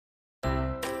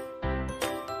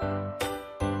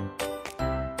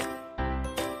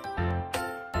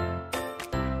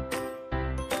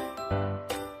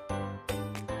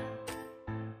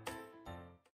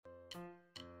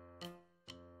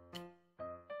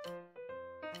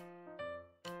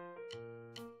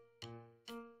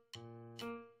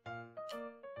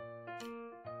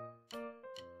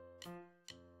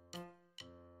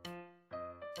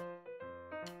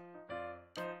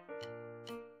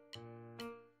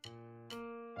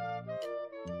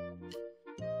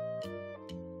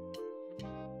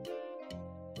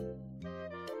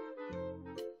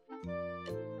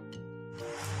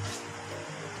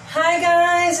Hi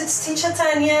guys, it's Teacher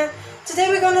Tanya. Today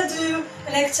we're going to do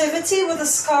an activity with a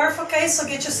scarf, okay? So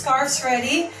get your scarves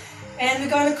ready. And we're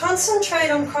going to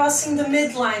concentrate on crossing the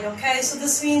midline, okay? So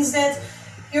this means that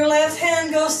your left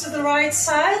hand goes to the right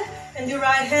side and your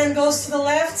right hand goes to the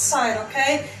left side,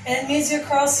 okay? And it means you're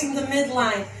crossing the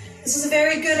midline. This is a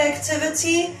very good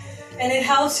activity and it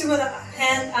helps you with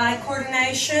hand-eye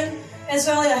coordination. As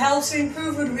well, it helps you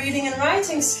improve with reading and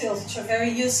writing skills, which are very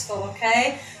useful,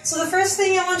 okay? So the first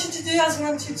thing I want you to do is I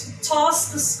want you to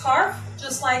toss the scarf,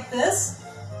 just like this.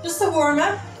 Just a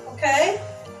warm-up, okay?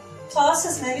 Toss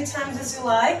as many times as you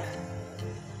like.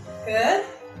 Good.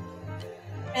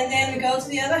 And then we go to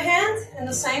the other hand, and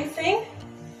the same thing.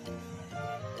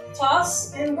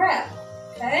 Toss and grab,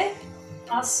 okay?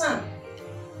 Awesome.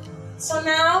 So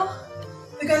now,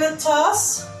 we're gonna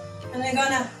toss, and we're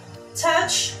gonna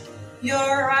touch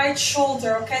your right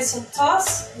shoulder, okay? So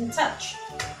toss and touch.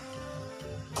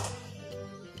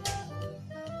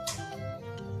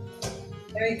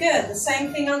 Very good. The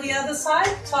same thing on the other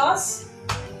side. Toss,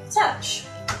 touch.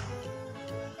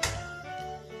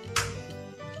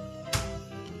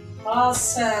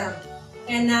 Awesome.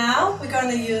 And now we're going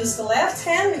to use the left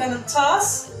hand. We're going to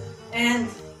toss and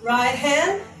right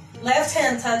hand. Left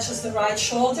hand touches the right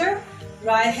shoulder.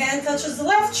 Right hand touches the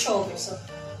left shoulder. So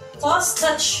toss,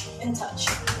 touch, and touch.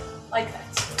 Like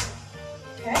that.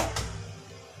 Okay?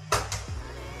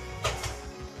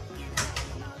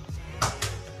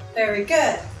 Very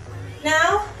good.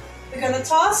 Now, we're going to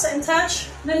toss and touch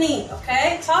the knee,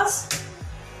 okay? Toss.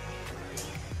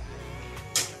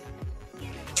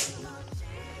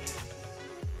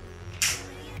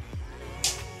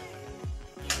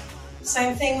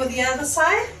 Same thing with the other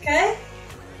side, okay?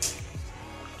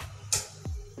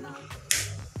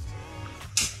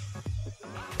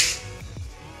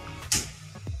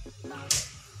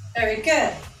 Very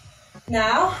good.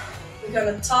 Now, we're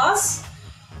going to toss,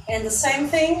 and the same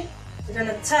thing, we're going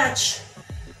to touch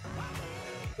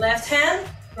left hand,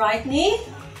 right knee,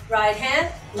 right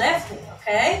hand, left knee,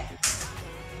 okay?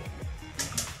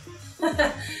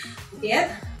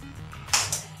 Again.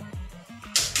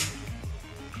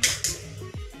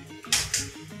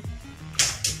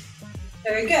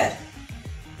 Very good.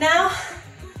 Now,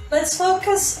 let's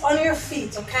focus on your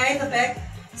feet, okay? The back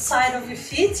side of your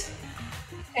feet.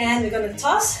 And we're going to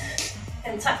toss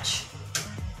and touch.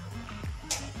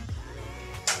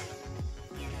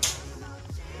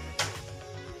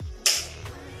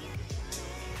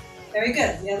 Very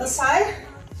good. The other side.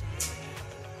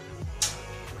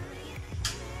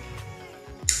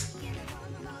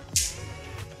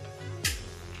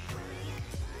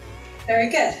 Very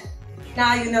good.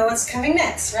 Now you know what's coming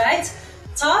next, right?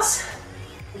 Toss,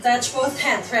 touch both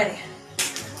hands. Ready?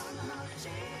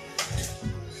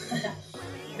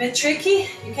 A bit tricky,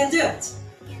 you can do it.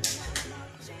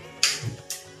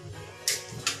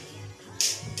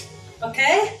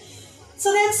 Okay?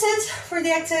 So that's it for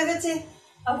the activity.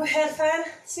 I hope you had fun.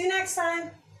 See you next time.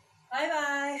 Bye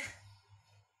bye.